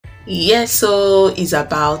Yes, so it's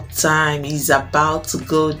about time. It's about to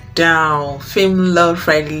go down. Film love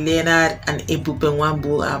Fredrick Leonard and Ebube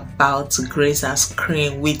Nwagbo are about to grace our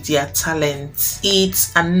screen with their talent.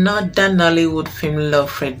 It's another Nollywood film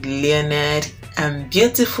love Fredrick Leonard and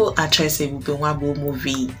beautiful actress Ebube Nwagbo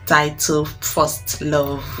movie titled First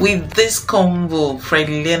Love. With this combo,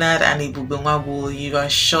 Fredrick Leonard and Ebube Nwagbo, you are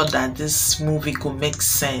sure that this movie could make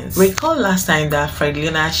sense. Recall last time that Fredrick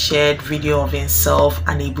Leonard shared video of himself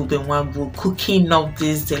and Ebube Nwagbo cooking up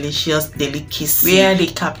this delicious delicacy where they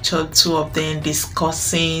captured two of them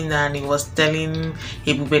discussing, and he was telling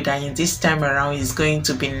Ebube that in this time around it's going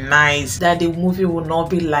to be nice, that the movie will not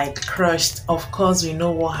be like Crushed. Of course, we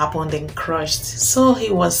know what happened in Crushed. So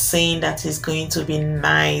he was saying that it's going to be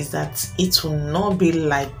nice, that it will not be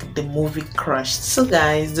like the movie Crushed. So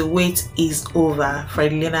guys, the wait is over.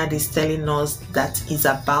 Fredrick Leonard is telling us that it's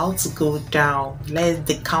about to go down. Let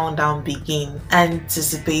the countdown begin.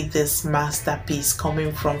 Anticipate this masterpiece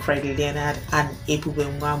coming from Fredrick Leonard and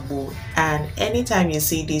Ebube Nwagbo. And anytime you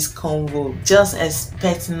see this combo, just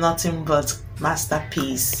expect nothing but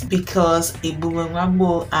masterpiece, because Ebube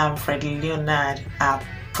Nwagbo and Fredrick Leonard are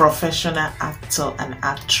professional actor and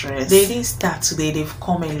actress. They didn't start today, they've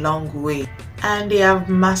come a long way, and they have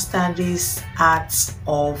mastered this art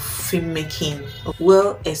of filmmaking,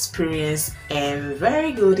 well experienced and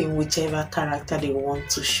very good in whichever character they want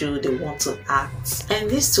to show, they want to act. And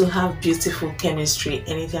this to have beautiful chemistry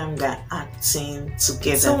anytime they're acting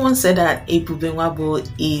together. Someone said that Ebube Nwagbo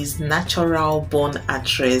is natural born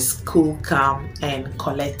actress, cool, calm and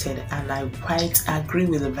collected, and I quite agree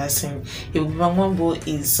with the person. Ebube Nwagbo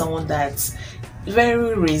is someone that's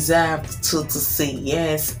very reserved, so to say,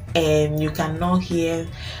 yes, and you cannot hear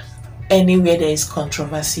anywhere there is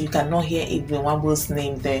controversy, you cannot hear Ebube Nwagbo's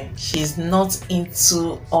name there. She's not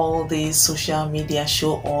into all the social media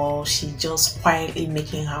show, or she just quietly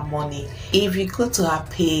making her money. If you go to her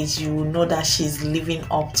page, you will know that she's living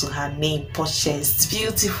up to her name, purchased,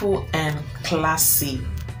 beautiful and classy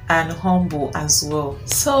and humble as well.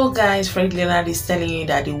 So guys, Fredrick Leonard is telling you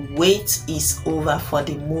that the wait is over for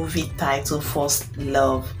the movie titled First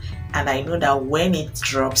Love, and I know that when it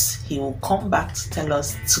drops, he will come back to tell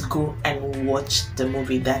us to go and watch the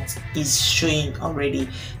movie that is showing already.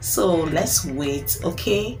 So let's wait,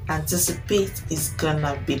 okay? Anticipate, it's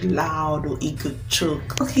gonna be loud or it could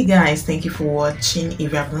choke. Okay guys, thank you for watching. If you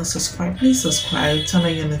have not subscribed, please subscribe, turn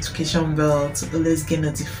on your notification bell to always get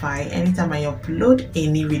notified anytime I upload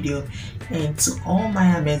any video. And to all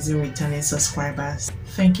my amazing returning subscribers,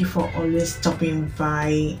 thank you for always stopping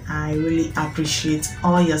by. I really appreciate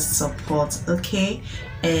all your support, okay?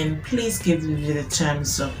 And please give the video a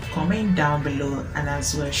thumbs up, comment down below, and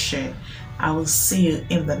as well share. I will see you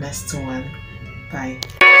in the next one. Bye.